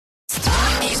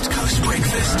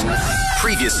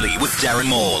Previously with Darren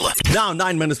Maul. Now,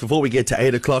 9 minutes before we get to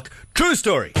 8 o'clock, true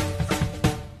story.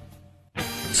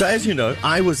 So, as you know,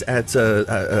 I was at,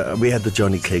 we had the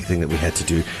Johnny Clegg thing that we had to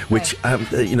do, which, I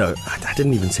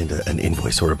didn't even send an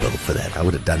invoice or a bill for that. I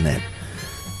would have done that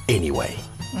anyway.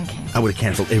 Okay. I would have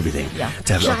cancelled everything to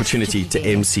have the opportunity to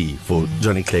MC for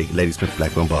Johnny Clegg, Ladysmith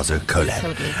Black Bombazo collab.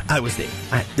 Totally. I was there.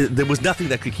 There was nothing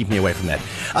that could keep me away from that.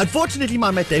 Unfortunately, my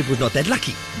mate Dave was not that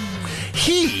lucky.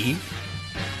 He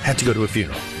had to go to a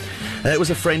funeral. It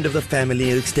was a friend of the family,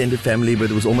 an extended family,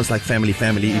 but it was almost like family,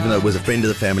 even though it was a friend of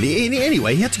the family.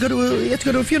 Anyway, he had to go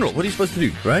to a funeral. What are you supposed to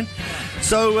do, right?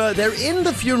 So they're in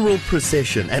the funeral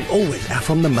procession, and always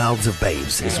from the mouths of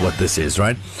babes is what this is,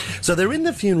 right? So they're in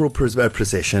the funeral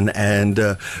procession and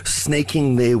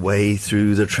snaking their way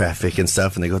through the traffic and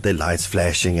stuff, and they got their lights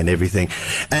flashing and everything.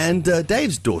 And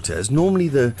Dave's daughter is normally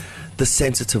the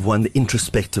sensitive one, the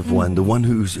introspective one, the one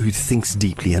who thinks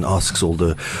deeply and asks all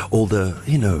the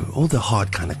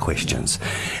hard kind of questions.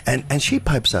 And she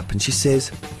pipes up and she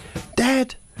says,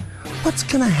 "Dad, what's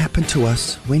going to happen to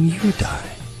us when you die?"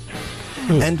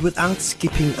 And without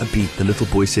skipping a beat, the little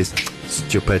boy says,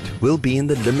 "Stupid, we'll be in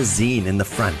the limousine in the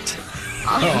front."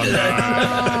 Oh, no.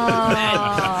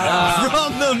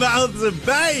 From the mouths of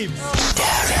babes.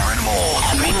 Darren Maul.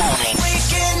 Every morning.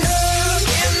 Waking up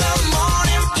in the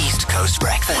morning. East Coast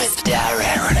Breakfast with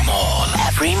Darren Maul.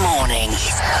 Every morning.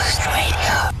 East Coast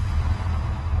Radio.